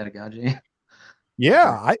improv pedagogy.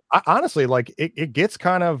 Yeah, I honestly like it gets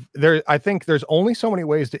kind of there. I think there's only so many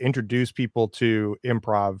ways to introduce people to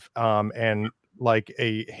improv, and like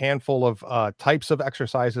a handful of types of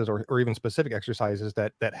exercises or even specific exercises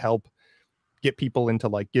that help get people into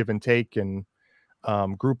like give and take and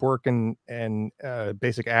group work and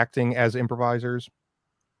basic acting as improvisers.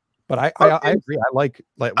 But I agree. I like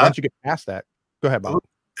once you get past that. Go ahead, Bob.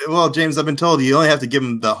 Well, James, I've been told you only have to give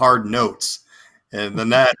them the hard notes, and then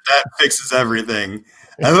that fixes everything.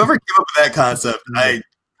 Whoever came up with that concept,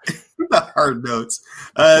 the hard notes.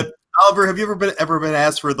 Oliver, have you ever been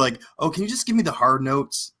asked for like, oh, can you just give me the hard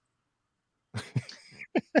notes?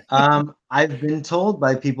 I've been told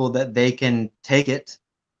by people that they can take it.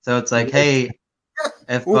 So it's like, hey,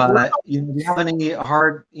 if you have any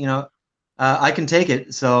hard, I can take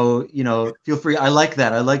it. So, feel free. I like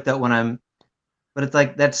that. I like that when but it's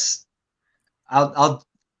like, I'll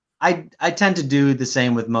I tend to do the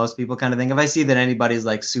same with most people, kind of thing. If I see that anybody's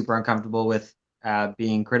like super uncomfortable with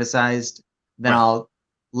being criticized, then Right. I'll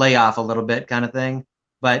lay off a little bit, kind of thing.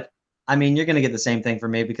 But I mean, you're gonna get the same thing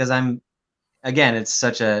from me because again, it's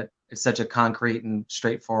such a concrete and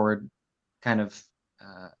straightforward kind of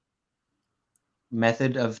uh,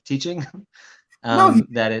 method of teaching No,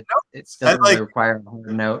 that it I doesn't like, really require a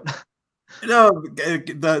hard note.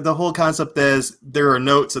 the whole concept is there are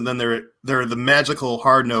notes, and then there are the magical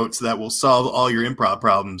hard notes that will solve all your improv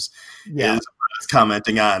problems. Yeah, Is what I was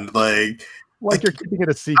commenting on. like you're keeping it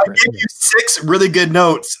a I secret. gave you 6 really good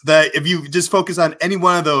notes that if you just focus on any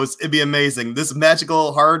one of those, it'd be amazing. This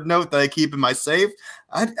magical hard note that I keep in my safe,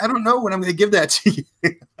 I don't know when I'm going to give that to you.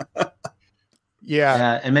 Yeah,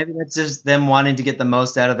 Yeah, and maybe that's just them wanting to get the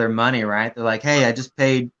most out of their money, right? They're like, "Hey, I just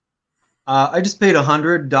paid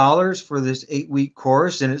 $100 for this 8-week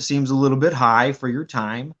course, and it seems a little bit high for your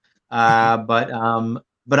time. But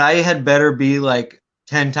I had better be like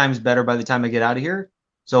 10 times better by the time I get out of here.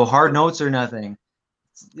 So hard notes or nothing."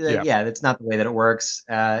 yeah, Yeah, that's not the way that it works.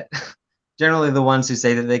 Generally, the ones who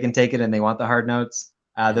say that they can take it and they want the hard notes,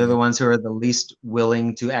 they're the ones who are the least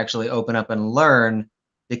willing to actually open up and learn,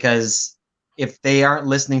 because if they aren't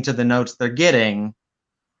listening to the notes they're getting,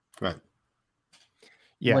 Right.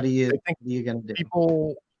 yeah. what I think are you gonna do?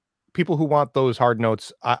 people who want those hard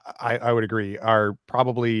notes, I would agree, are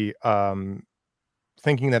probably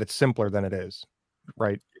thinking that it's simpler than it is,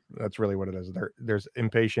 right? That's really what it is. There's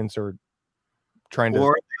impatience or trying to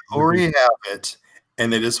Or they already reduce. have it,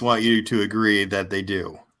 and they just want you to agree that they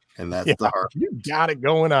do, and that's Yeah, the hard. you got it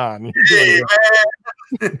going on. You're doing Hey,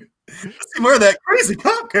 great. man. Let's see more of that crazy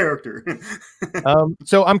cop character.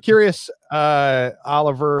 So I'm curious,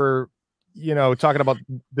 Oliver, talking about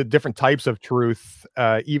the different types of truth,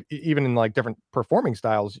 even in like different performing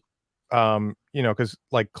styles, because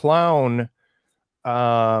like clown,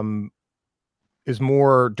 is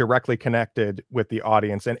more directly connected with the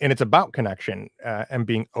audience, and it's about connection, and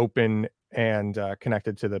being open and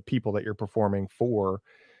connected to the people that you're performing for.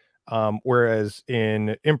 Whereas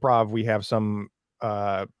in improv, we have some,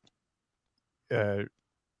 uh, uh,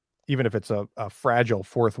 even if it's a fragile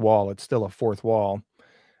fourth wall, it's still a fourth wall.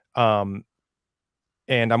 Um,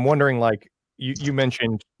 and I'm wondering, like you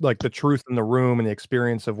mentioned, like the truth in the room and the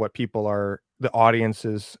experience of what the audience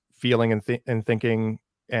is feeling and thinking,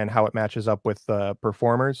 and how it matches up with the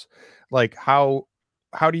performers. Like how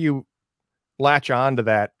do you latch on to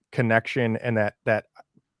that connection and that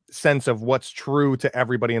sense of what's true to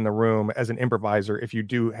everybody in the room as an improviser if you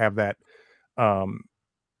do have that um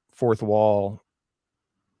fourth wall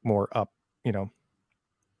more up, you know?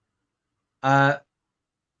 Uh,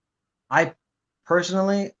 I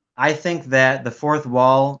personally, I think that the fourth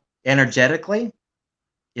wall energetically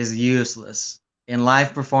is useless. In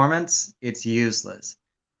live performance, it's useless.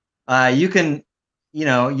 You can, you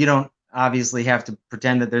don't obviously have to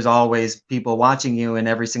pretend that there's always people watching you in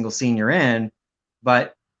every single scene you're in,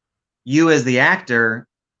 but you as the actor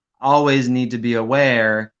always need to be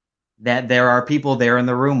aware that there are people there in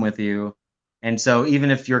the room with you. And so even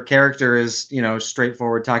if your character is,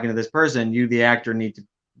 straightforward talking to this person, you, the actor, need to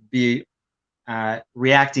be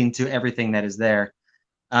reacting to everything that is there.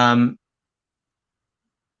 Um,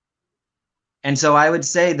 and so I would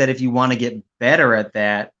say that if you want to get better at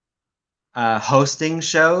that, hosting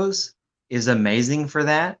shows is amazing for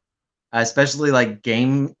that, especially like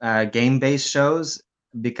game based shows,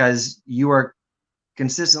 because you are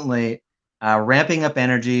consistently ramping up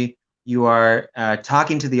energy. You are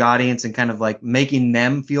talking to the audience and kind of like making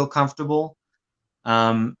them feel comfortable.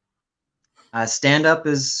 Um, Stand up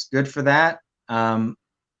is good for that.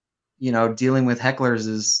 Dealing with hecklers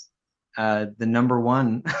is the number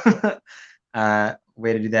one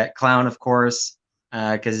way to do that. Clown, of course,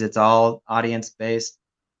 because it's all audience based.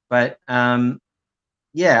 But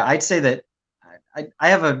yeah, I'd say that I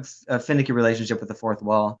have a finicky relationship with the fourth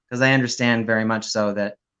wall, because I understand very much so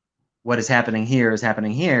that what is happening here is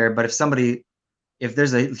happening here. But if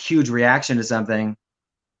there's a huge reaction to something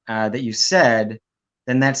that you said,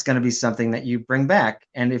 then that's going to be something that you bring back.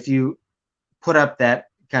 And if you put up that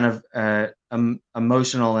kind of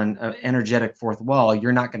emotional and energetic fourth wall,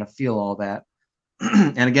 you're not going to feel all that.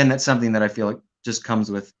 And again, that's something that I feel like just comes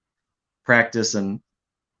with practice and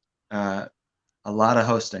a lot of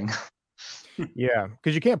hosting. Yeah,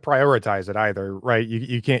 because you can't prioritize it either, right?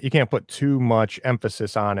 You can't put too much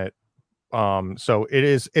emphasis on it. So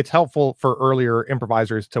it's helpful for earlier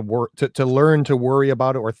improvisers to work to learn to worry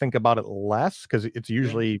about it or think about it less, because it's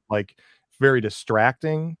usually like very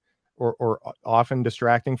distracting, or often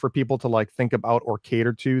distracting for people to like think about or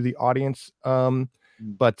cater to the audience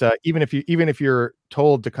But even if you're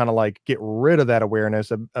told to kind of like get rid of that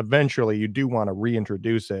awareness, eventually you do want to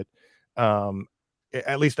reintroduce it.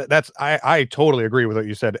 At least I totally agree with what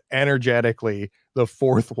you said. Energetically, the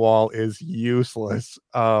fourth wall is useless.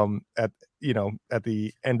 At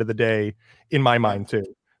the end of the day, in my mind too.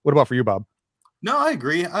 What about for you, Bob? No, I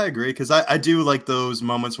agree. Because I do like those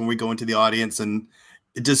moments when we go into the audience and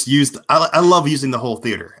it just I love using the whole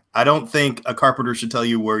theater. I don't think a carpenter should tell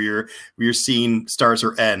you where your scene starts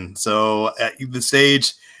or ends. So the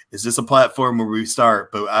stage is just a platform where we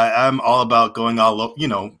start, but I'm all about going all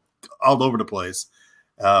over the place.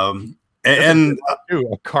 And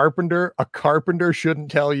a carpenter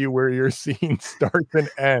shouldn't tell you where your scene starts and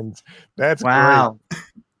ends. That's wow. Great.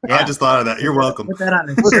 Yeah. I just thought of that. You're welcome. Put that on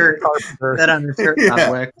a shirt. Put that on a shirt,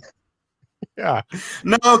 yeah. Yeah.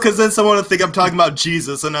 No, because then someone will think I'm talking about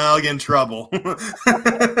Jesus and I'll get in trouble.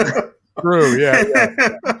 True. Yeah.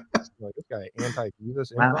 Like, this guy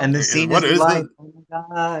anti-Jesus. Wow. And the scene is like, oh my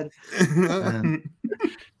God.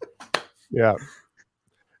 Yeah.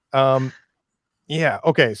 Yeah.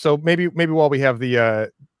 Okay. So maybe while we have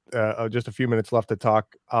the just a few minutes left to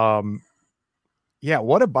talk, yeah.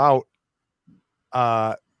 What about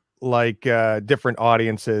different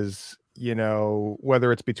audiences?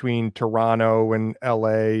 Whether it's between Toronto and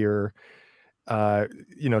LA or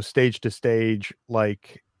stage to stage,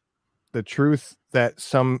 like the truth that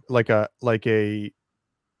some like a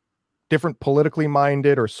different politically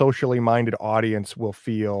minded or socially minded audience will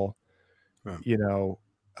feel.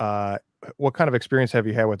 What kind of experience have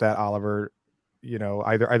you had with that, Oliver?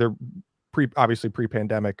 Either obviously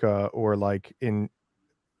pre-pandemic or like in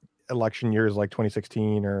election years like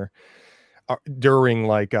 2016 or during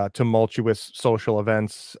like tumultuous social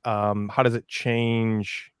events. How does it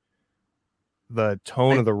change the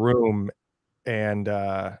tone of the room and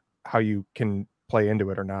how you can play into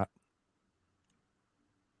it or not?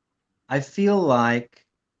 I feel like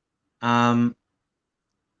you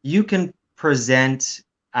can present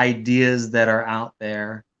ideas that are out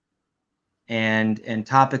there and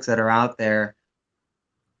topics that are out there.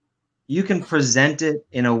 You can present it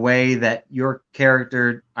in a way that your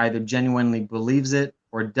character either genuinely believes it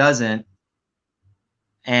or doesn't,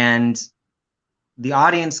 and the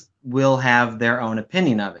audience will have their own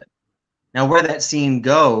opinion of it. Now, where that scene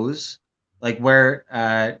goes, like where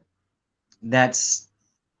that's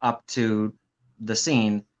up to the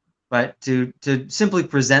scene, but to simply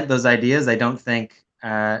present those ideas, I don't think.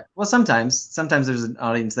 Well, sometimes there's an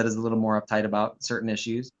audience that is a little more uptight about certain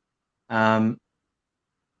issues.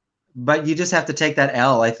 But you just have to take that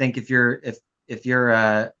L. I think if you're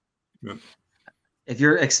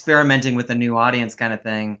experimenting with a new audience kind of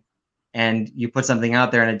thing, and you put something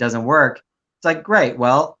out there and it doesn't work, it's like, great.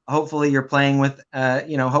 Well, hopefully you're playing with,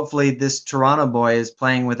 hopefully this Toronto boy is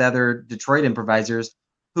playing with other Detroit improvisers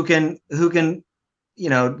who can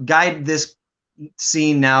guide this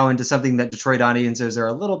scene now into something that Detroit audiences are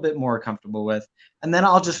a little bit more comfortable with, and then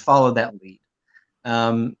I'll just follow that lead.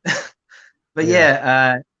 But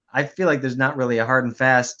yeah. I feel like there's not really a hard and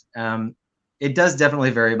fast. It does definitely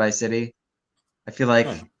vary by city. I feel like,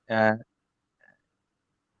 and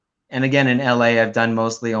again, in LA, I've done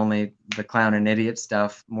mostly only the clown and idiot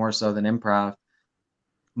stuff, more so than improv.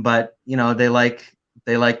 But they like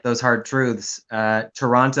those hard truths.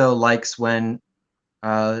 Toronto likes when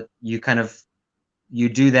you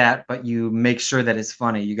do that, but you make sure that it's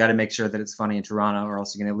funny. You got to make sure that it's funny in Toronto, or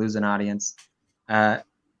else you're going to lose an audience.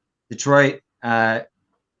 Detroit.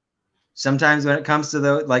 Sometimes when it comes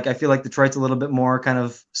to I feel like Detroit's a little bit more kind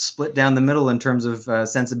of split down the middle in terms of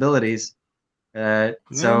sensibilities.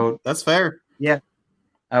 So that's fair. Yeah.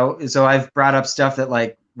 So I've brought up stuff that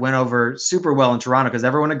like went over super well in Toronto because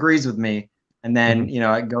everyone agrees with me. And then,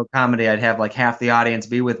 at Go Comedy, I'd have like half the audience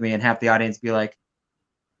be with me and half the audience be like,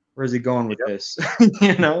 where's he going with this?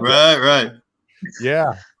 Right.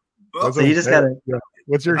 Yeah. So you just gotta,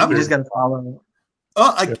 what's your, you just gotta follow.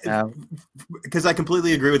 Because I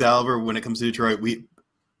completely agree with Oliver when it comes to Detroit.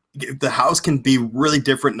 The house can be really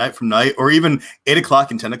different night from night, or even 8 o'clock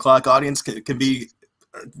and 10 o'clock audience can be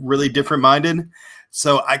really different minded.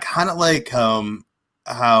 So I kind of like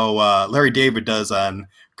how Larry David does on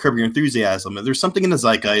Curb Your Enthusiasm. There's something in the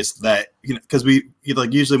zeitgeist that, because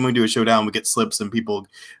usually when we do a showdown, we get slips and people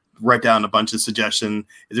write down a bunch of suggestions.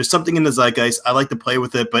 If there's something in the zeitgeist, I like to play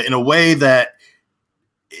with it, but in a way that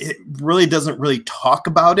it really doesn't really talk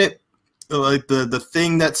about it, like the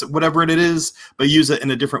thing that's whatever it is, but use it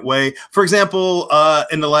in a different way. For example,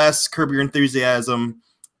 in the last Curb Your Enthusiasm,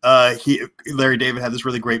 Larry David had this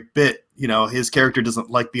really great bit. His character doesn't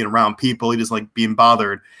like being around people. He doesn't like being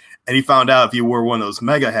bothered. And he found out if you wore one of those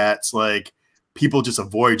mega hats, like people just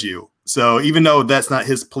avoid you. So even though that's not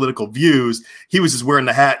his political views, he was just wearing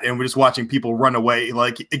the hat and we're just watching people run away.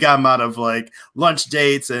 Like it got him out of like lunch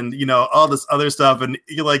dates and, you know, all this other stuff. And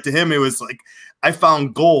like to him, it was like, I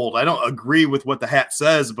found gold. I don't agree with what the hat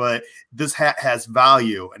says, but this hat has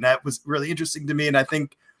value. And that was really interesting to me. And I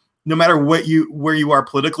think no matter where you are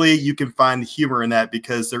politically, you can find humor in that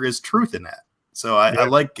because there is truth in that. So I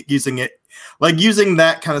like using it, like using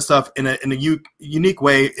that kind of stuff in a unique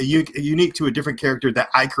way, unique to a different character that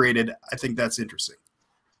I created. I think that's interesting.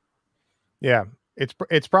 Yeah,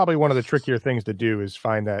 it's probably one of the trickier things to do is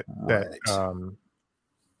find that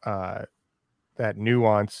that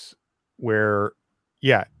nuance where,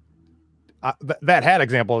 that hat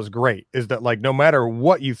example is great. Is that like no matter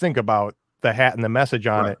what you think about the hat and the message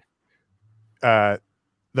on it,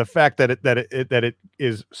 the fact that it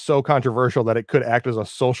is so controversial that it could act as a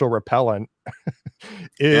social repellent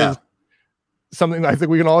is something I think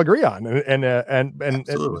we can all agree on, and it's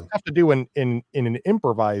tough to do in an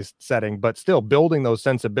improvised setting, but still building those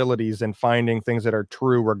sensibilities and finding things that are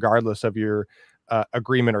true regardless of your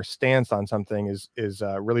agreement or stance on something is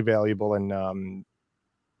really valuable and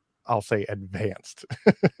I'll say advanced.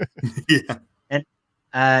 And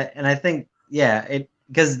I think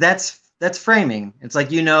because that's framing. It's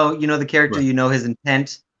like you know the character, you know his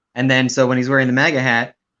intent, and then so when he's wearing the MAGA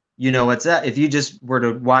hat, you know what's up. If you just were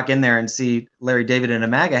to walk in there and see Larry David in a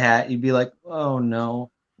MAGA hat, you'd be like, oh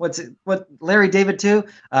no, what Larry David too?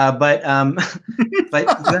 But you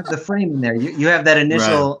have the frame in there. You have that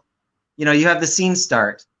initial, you know, you have the scene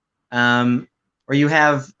start, or you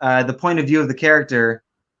have the point of view of the character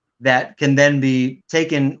that can then be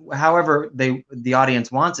taken however the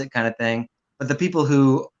audience wants it, kind of thing. But the people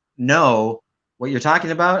who know what you're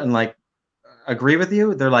talking about and like agree with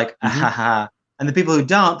you, they're like, ah, and the people who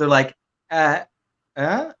don't, they're like,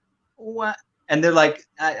 what? And they're like,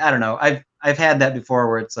 I don't know. I've had that before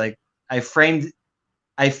where it's like I framed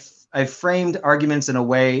arguments in a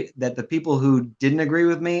way that the people who didn't agree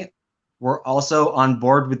with me were also on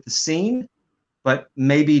board with the scene, but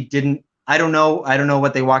maybe didn't. I don't know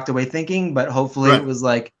what they walked away thinking, but hopefully it was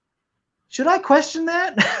like, should I question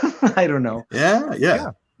that? I don't know.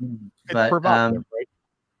 Yeah. But provocative,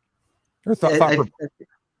 right?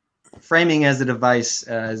 Framing as a device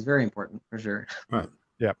is very important for sure. Right.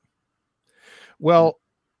 Yeah. Well,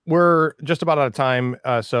 we're just about out of time.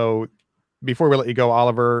 So before we let you go,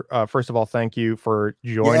 Oliver, first of all, thank you for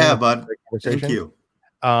joining. Yeah, bud. Thank you.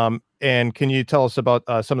 And can you tell us about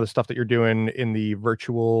some of the stuff that you're doing in the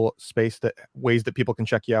virtual space, that ways that people can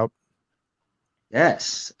check you out?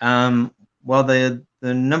 Yes. Well, the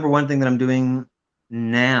number one thing that I'm doing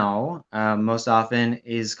now most often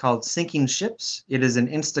is called Sinking Ships. It is an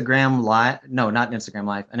Instagram live, no, not an Instagram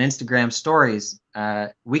live, an Instagram stories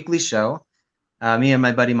weekly show. Me and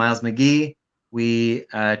my buddy Miles McGee, we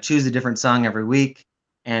choose a different song every week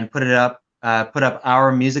and put up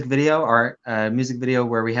our music video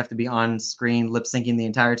where we have to be on screen lip syncing the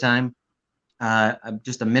entire time,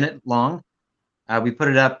 just a minute long. We put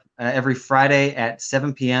it up every Friday at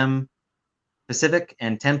 7 p.m. Pacific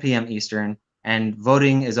and 10 p.m. Eastern, and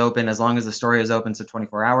voting is open as long as the story is open, so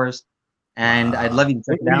 24 hours. And I'd love you to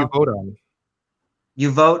check it out. What do you vote on?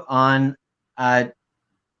 You vote on,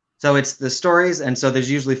 so it's the stories, and so there's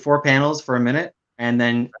usually 4 panels for a minute, and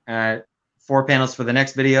then 4 panels for the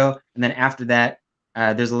next video, and then after that,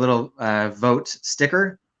 there's a little vote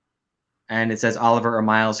sticker, and it says Oliver or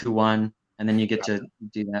Miles who won, and then you get to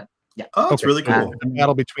do that. Yeah. Oh, that's really cool. The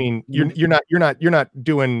battle between you're not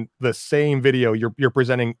doing the same video. You're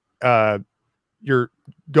presenting. You're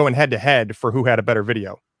going head to head for who had a better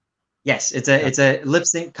video. Yes, it's a lip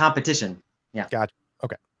sync competition. Yeah. Gotcha.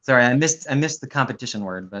 Okay. Sorry, I missed the competition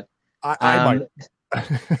word, but I might.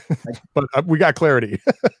 But we got clarity.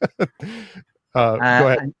 Go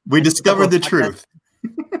ahead. We discovered the truth.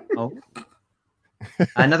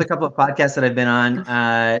 Another couple of podcasts that I've been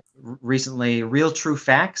on recently, Real True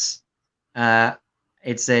Facts.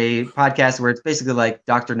 It's a podcast where it's basically like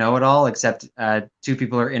Dr. Know-It-All, except 2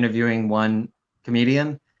 people are interviewing one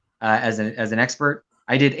comedian as an expert.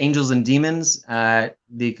 I did Angels and Demons.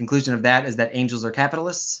 The conclusion of that is that angels are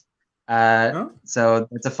capitalists. So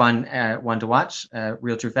it's a fun one to watch,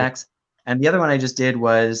 Real True Facts. And the other one I just did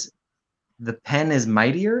was The Pen is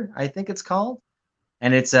Mightier, I think it's called.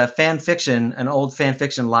 And it's a fan fiction, an old fan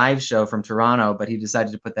fiction live show from Toronto, but he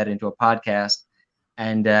decided to put that into a podcast.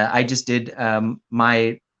 And I just did,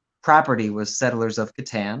 my property was Settlers of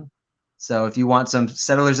Catan. So if you want some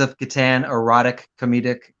Settlers of Catan erotic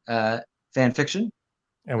comedic fan fiction,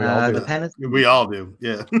 and we all do. The Pen is we all do,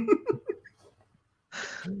 yeah.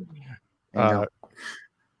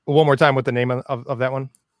 One more time with the name of that one.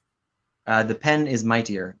 The pen is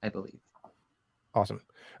mightier, I believe. Awesome.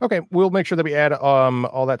 Okay, we'll make sure that we add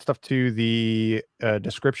all that stuff to the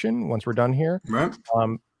description once we're done here. Right.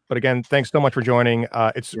 But again, thanks so much for joining.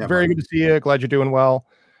 It's very good to see you. Glad you're doing well.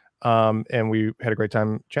 And we had a great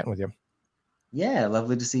time chatting with you. Yeah,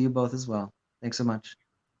 lovely to see you both as well. Thanks so much.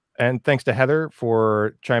 And thanks to Heather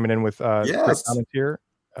for chiming in with great comments here.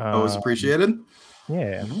 Always appreciated.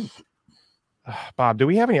 Yeah. Bob, do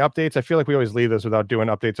we have any updates? I feel like we always leave this without doing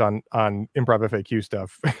updates on Improv FAQ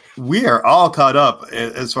stuff. We are all caught up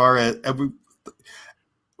as far as the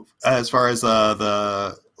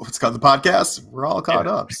what's called the podcast. We're all caught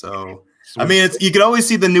up. So sweet. I mean, you can always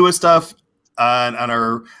see the newest stuff on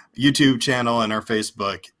our YouTube channel and our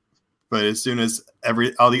Facebook. But as soon as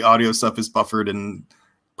all the audio stuff is buffered and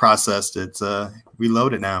processed, it's we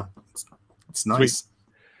load it now. It's nice.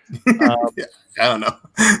 Yeah, I don't know.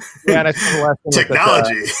 Yeah, that's the last thing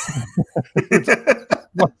technology.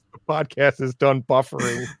 Once the podcast is done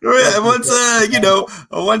buffering.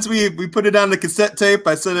 Once we put it on the cassette tape,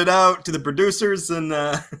 I send it out to the producers, and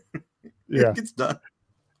it gets done.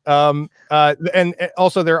 And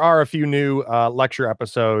also there are a few new lecture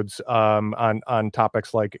episodes on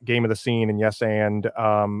topics like Game of the Scene and Yes and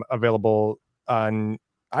available on.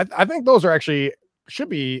 I think those are actually should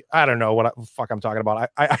be. I don't know what the fuck I'm talking about.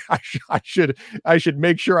 I should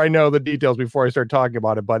make sure I know the details before I start talking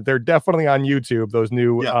about it. But they're definitely on YouTube. Those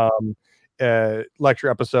new lecture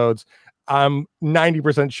episodes. I'm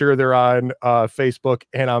 90% sure they're on Facebook,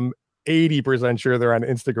 and I'm 80% sure they're on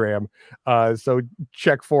Instagram. So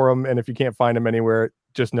check for them. And if you can't find them anywhere,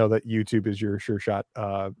 just know that YouTube is your sure shot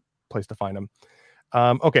place to find them.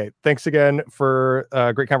 Okay. Thanks again for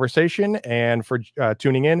a great conversation and for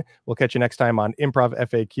tuning in. We'll catch you next time on Improv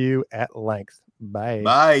FAQ at length. Bye.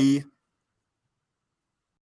 Bye.